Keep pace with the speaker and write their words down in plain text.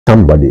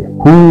somebody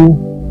who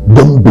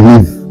don't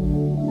believe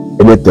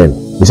anything.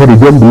 He said, you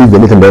don't believe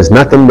anything. There's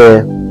nothing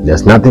there.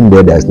 There's nothing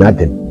there. There's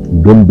nothing.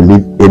 You don't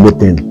believe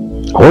anything.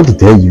 I want to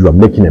tell you, you are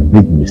making a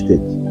big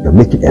mistake. You're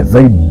making a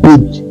very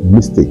big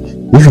mistake.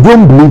 If you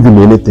don't believe in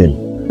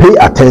anything, pay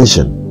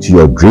attention to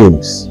your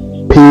dreams.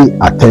 Pay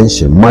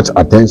attention, much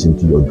attention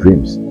to your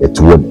dreams. It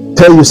will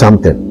tell you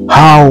something.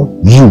 How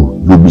you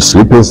will be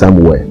sleeping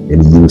somewhere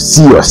and you will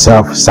see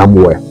yourself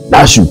somewhere.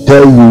 That should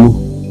tell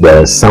you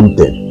there is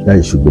something that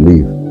you should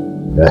believe.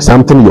 There is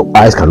something your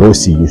eyes cannot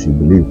see, you should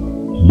believe.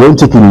 Don't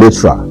take it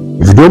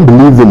literal. If you don't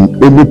believe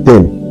in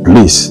anything,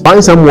 please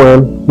find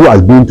someone who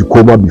has been to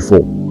coma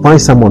before. Find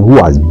someone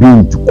who has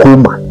been to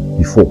coma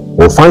before.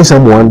 Or find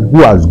someone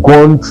who has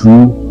gone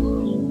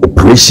through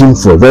operation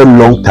for a very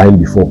long time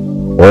before.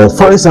 Or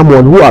find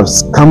someone who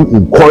has come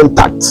in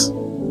contact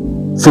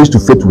face to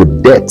face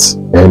with death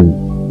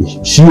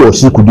and she or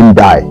she couldn't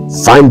die.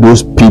 Find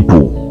those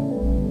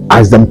people,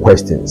 ask them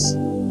questions.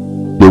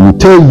 They will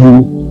tell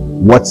you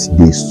what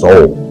they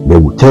saw. They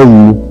will tell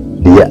you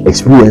their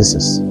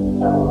experiences.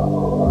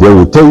 They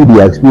will tell you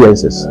their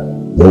experiences.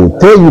 They will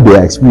tell you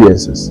their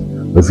experiences.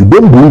 But if you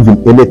don't believe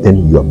in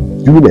anything, you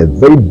are doing a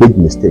very big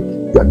mistake.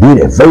 You are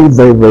doing a very,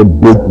 very, very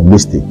big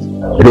mistake.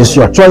 It is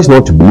your choice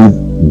not to believe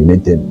in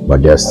anything,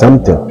 but there's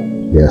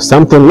something. There's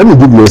something. Let me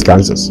give you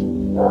instances.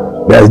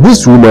 There's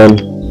this woman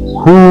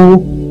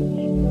who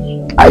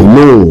I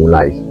know,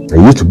 like,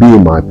 I used to be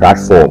in my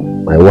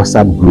platform, my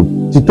WhatsApp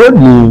group. She told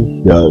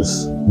me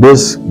there's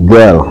this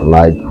girl,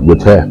 like,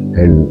 with her,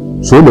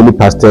 and so many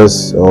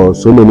pastors or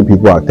so many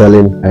people are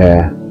telling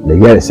her the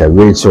girl is a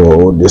witch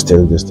or this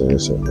thing.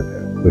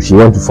 So she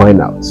wants to find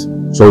out.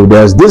 So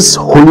there's this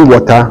holy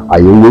water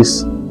I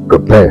always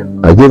prepare.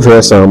 I gave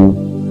her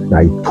some.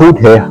 I told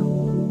her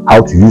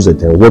how to use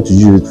it and what to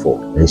use it for,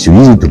 and she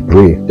used it to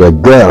pray. The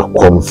girl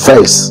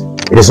confessed.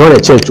 It is not a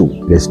church,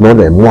 it is not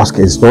a mosque,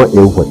 it's not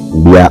anywhere.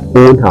 In their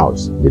own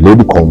house, the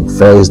lady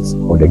confessed,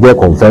 or the girl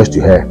confessed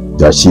to her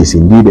that she is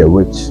indeed a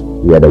witch.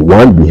 We are the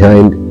one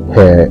behind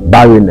her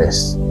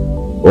barrenness,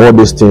 all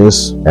these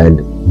things, and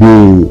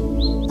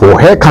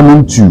for her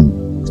coming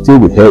to stay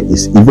with her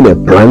is even a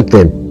planned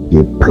thing.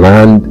 They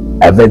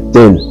planned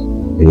everything,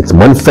 and it's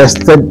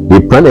manifested.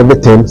 They planned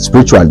everything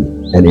spiritually,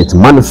 and it's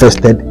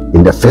manifested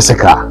in the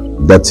physical.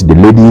 That the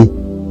lady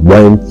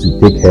went to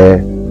take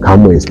her,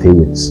 come and stay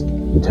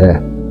with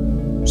her.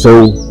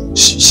 So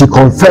she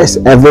confessed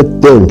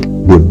everything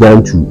they've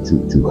done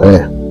to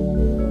her.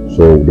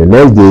 So the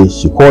next day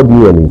she called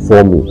me and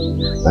informed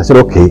me. I said,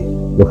 okay,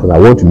 therefore I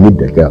want to meet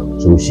the girl.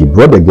 So she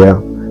brought the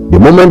girl. The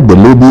moment the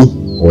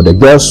lady or the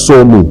girl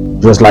saw me,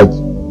 just like,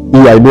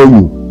 hey, I know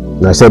you.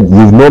 And I said,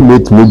 you've not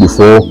met me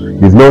before,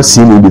 you've not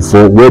seen me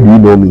before, where do you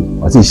know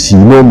me? I said, she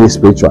know me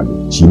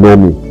spiritually, she know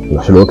me. And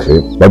I said, okay.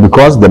 But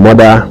because the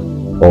mother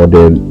or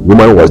the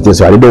woman was there,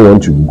 so I didn't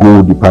want to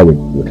go deeper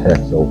with her.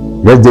 So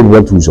let's do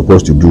what we're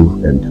supposed to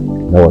do,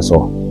 and that was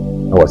all.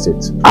 That was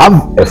it. I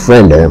have a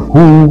friend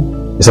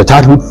who is a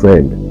childhood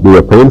friend. They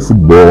were playing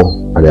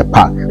football at a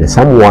park, and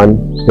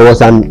there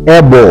was an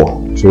air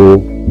ball. So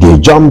they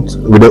jumped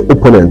with the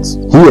opponent.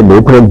 He and the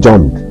opponent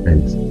jumped,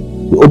 and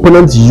the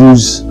opponent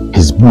used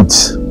his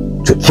boots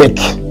to kick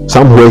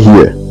somewhere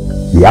here,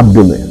 the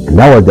abdomen. And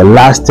that was the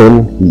last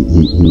thing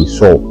he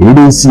saw. He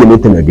didn't see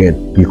anything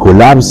again. He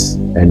collapsed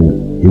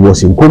and he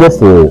was in coma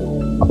for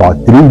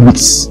about 3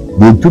 weeks.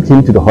 They took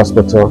him to the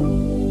hospital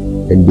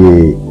and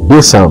they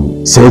did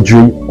some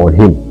surgery on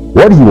him.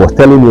 What he was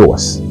telling me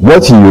was,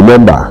 what he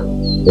remember,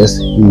 yes,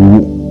 he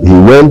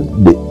went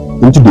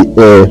into the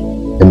air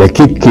and the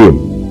kick came.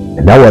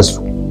 And that was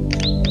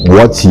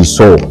what he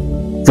saw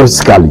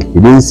physically. He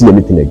didn't see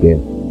anything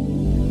again.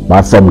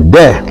 But from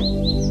there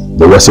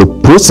was a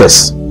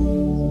process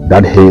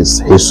that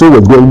his soul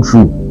was going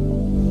through.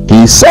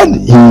 He said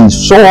he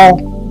saw,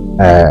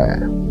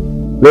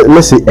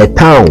 let's say, a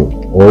town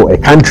or a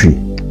country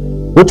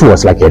which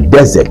was like a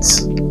desert,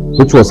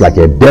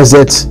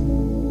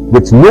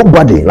 with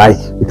nobody. Like,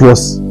 it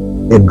was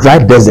a dry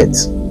desert.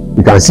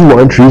 You can see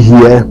one tree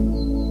here,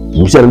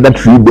 you see another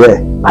tree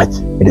there. Like,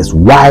 it is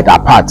wide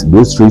apart.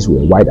 Those trees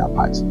were wide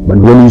apart. But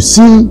when you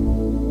see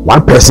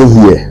one person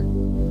here,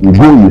 you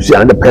go, you see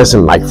another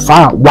person like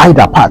far wide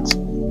apart.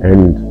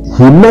 And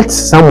he met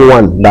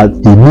someone that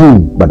he knew,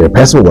 but the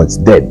person was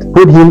dead.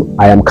 Told him,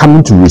 I am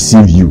coming to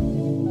receive you.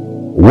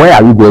 Where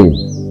are you going?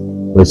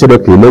 He said,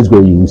 okay, let's go,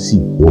 you will see.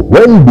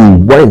 When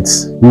they went,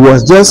 he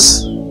was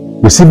just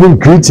receiving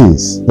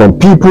greetings from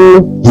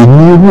people he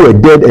knew who were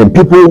dead and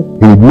people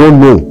he did not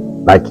know.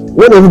 Like,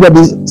 when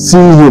everybody see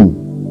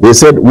him, they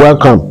said,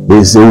 welcome. They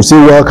will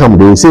say welcome.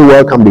 They will say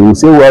welcome. They will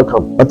say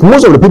welcome. But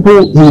most of the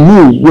people he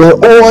knew were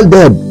all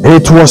dead.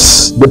 And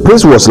the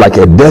place was like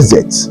a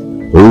desert.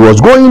 He was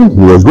going.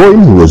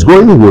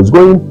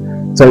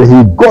 So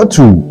he got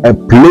to a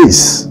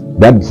place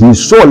that he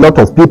saw a lot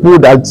of people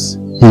that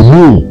he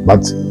knew,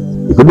 but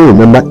he couldn't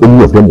remember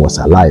any of them was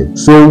alive.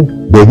 So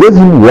they gave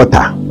him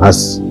water.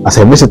 As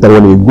a visitor,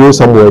 when you go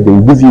somewhere, they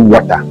give you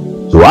water.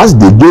 So as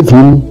they gave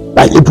him,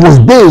 like, it was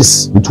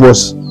days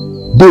because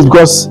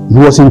he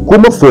was in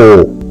coma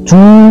for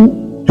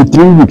 2 to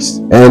 3 weeks.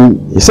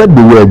 And he said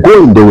they were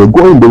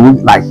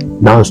going like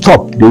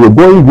non-stop. They were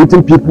going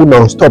meeting people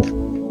non-stop.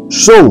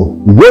 So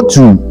we go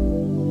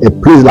to a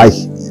place like,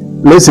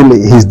 let's say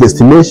his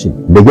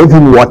destination. They gave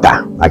him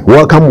water, like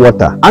welcome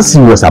water. As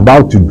he was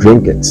about to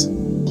drink it,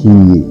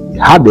 he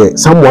had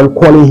someone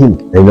calling him,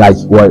 and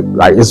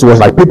it was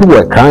like people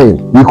were crying.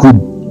 He could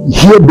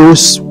hear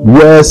those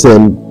words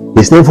and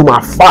his name from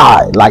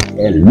afar, like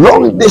a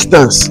long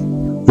distance.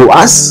 So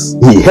as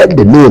he heard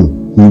the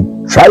name, he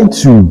tried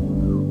to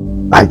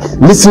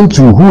listen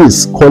to who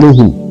is calling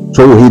him.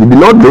 So he did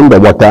not drink the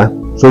water.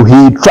 So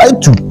he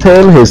tried to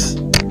turn his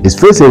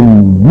face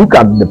and look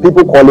at the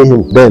people calling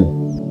him. Then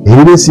he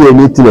didn't see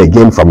anything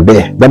again from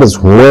there. That is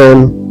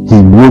when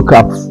he woke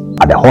up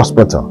at the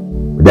hospital.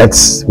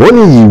 That's when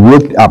he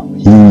woke up,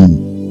 he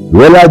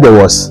realized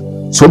there was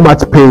so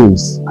much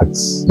pains at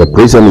the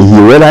prison.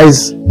 He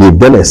realized they've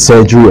done a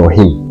surgery on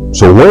him.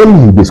 So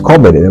when he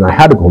discovered it, and I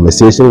had a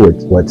conversation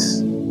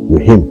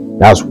with him,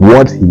 that's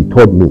what he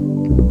told me.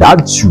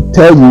 That should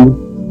tell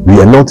you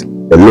we are not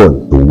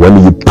alone. So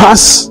when you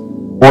pass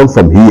on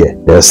from here,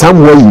 there's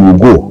somewhere you will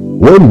go.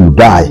 When you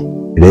die,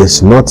 it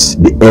is not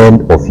the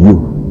end of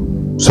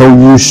you. So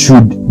you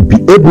should be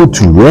able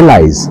to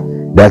realize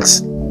that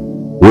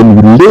when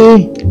you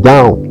lay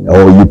down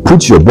or you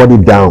put your body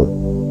down,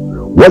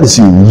 what is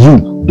in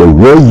you, the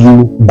way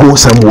you go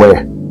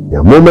somewhere.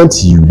 The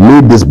moment you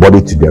lay this body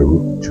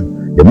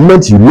the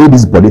moment you lay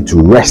this body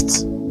to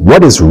rest,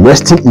 what is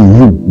resting in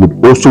you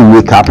would also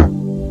wake up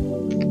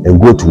and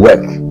go to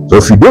work. So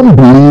if you don't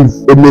believe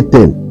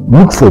anything,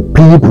 look for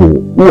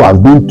people who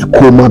have been to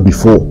coma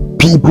before,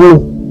 people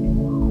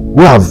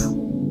who have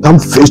come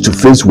face to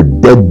face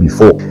with death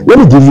before. Let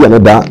me give you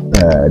another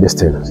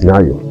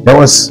scenario. There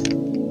was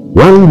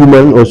one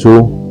woman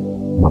also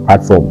on my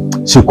platform.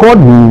 She called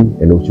me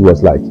and she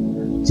was like,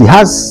 she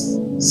has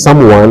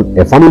someone,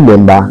 a family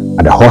member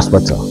at the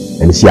hospital,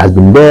 and she has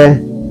been there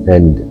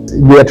and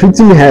they are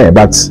treating her,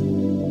 but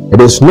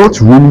it is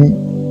not really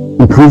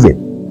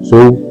improving.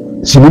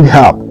 So she needs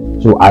help.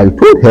 So I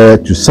told her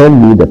to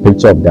send me the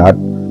picture of that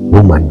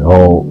woman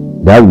or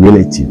that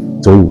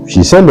relative. So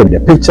she sent me the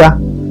picture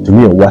to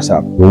me on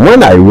WhatsApp.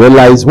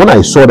 When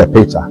I saw the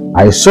picture,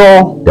 I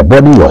saw the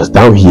body was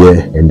down here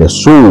and the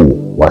soul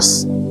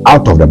was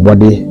out of the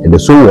body, and the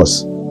soul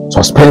was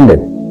suspended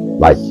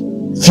like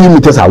few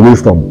meters away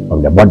from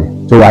the body.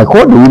 So I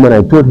called the woman.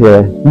 I told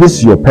her,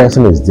 this your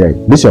person is dead.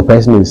 This your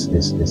person is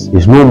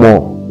no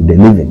more in the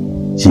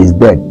living. She is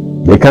dead.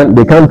 They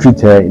can't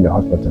treat her in the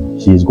hospital.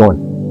 She is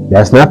gone.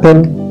 There's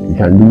nothing you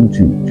can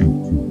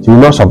do to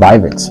not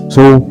survive it.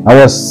 So I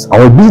was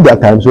busy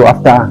that time. So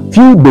after a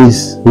few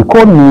days, he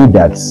called me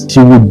that she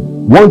would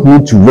want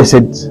me to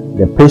visit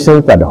the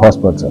patient at the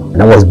hospital,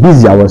 and I was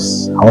busy. I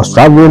was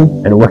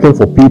traveling and working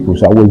for people,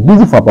 so I was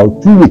busy for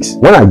about 2 weeks.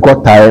 When I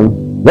got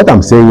time, what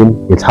I'm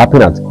saying, it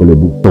happened at Korle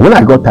Bu. So when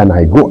I got time,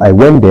 I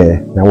went there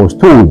and I was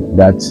told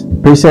that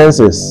the patient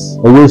is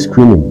always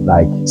screaming,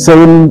 like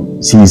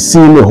saying she's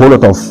seeing a whole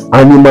lot of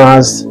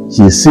animals,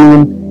 she's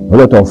seeing a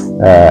lot of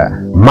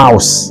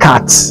mouse,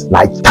 cats,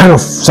 like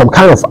some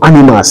kind of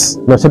animals.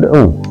 And I said,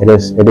 oh,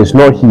 it is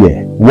not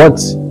here. What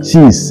she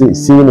is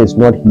seeing is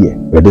not here.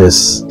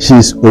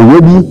 She's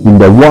already in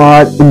the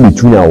world, in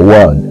between our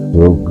world.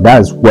 So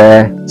that's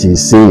where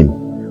she's saying.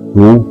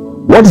 So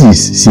what she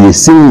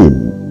is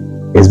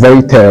saying is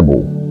very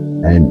terrible,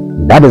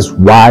 and that is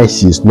why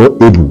she is not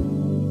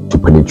able to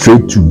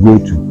penetrate to go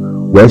to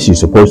where she's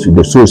supposed to,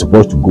 the soul is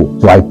supposed to go.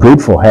 So I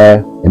prayed for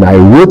her and I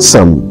wrote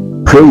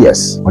some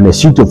prayers on a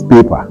sheet of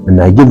paper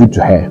and I gave it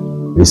to her.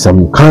 With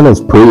some kind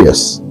of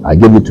prayers, I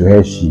gave it to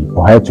her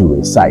for her to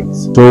recite.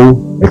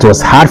 So it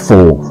was hard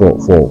for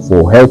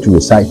her to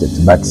recite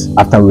it, but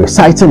after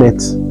reciting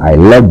it, I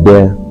left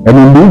there, and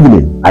in the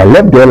evening, I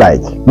left there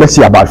like, let's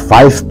say about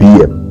 5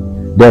 p.m.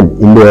 Then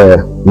in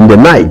the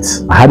night,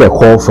 I had a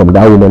call from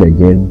that woman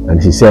again,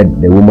 and she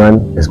said the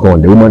woman is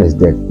gone, the woman is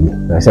dead.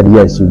 And I said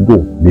yes, she'll go,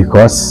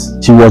 because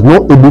she was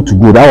not able to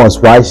go. That was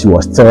why she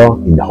was still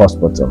in the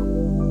hospital.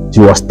 She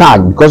was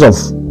stuck because of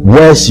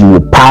where she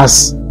would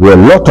pass. There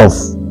were a lot of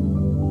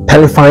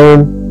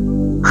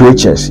terrifying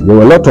creatures. There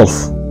were a lot of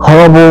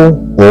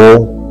horrible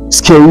or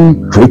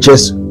scary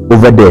creatures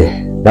over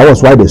there. That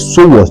was why the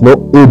soul was not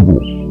able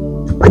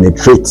to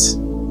penetrate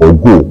or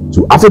go.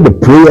 So after the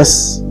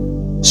prayers,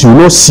 she will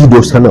not see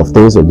those kind of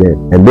things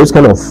again, and those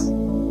kind of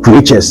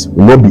creatures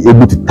will not be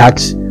able to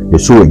touch the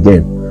soul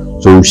again.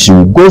 So she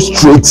will go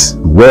straight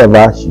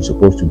wherever she's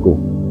supposed to go.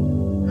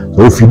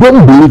 So if you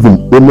don't believe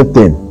in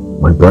anything,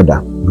 my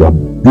brother, you are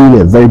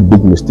doing a very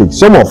big mistake.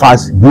 Some of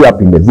us grew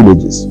up in the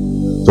villages,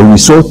 so we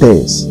saw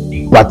things,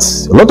 but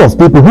a lot of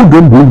people who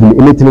don't believe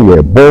in anything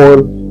were born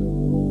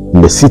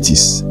in the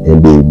cities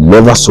and they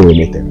never saw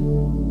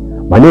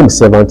anything. My name is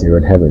Servant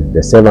in Heaven,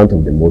 the servant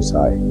of the Most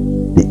High,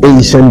 the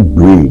ancient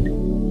breed.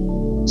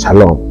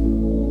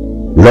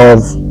 Shalom.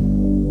 Love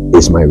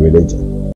is my religion.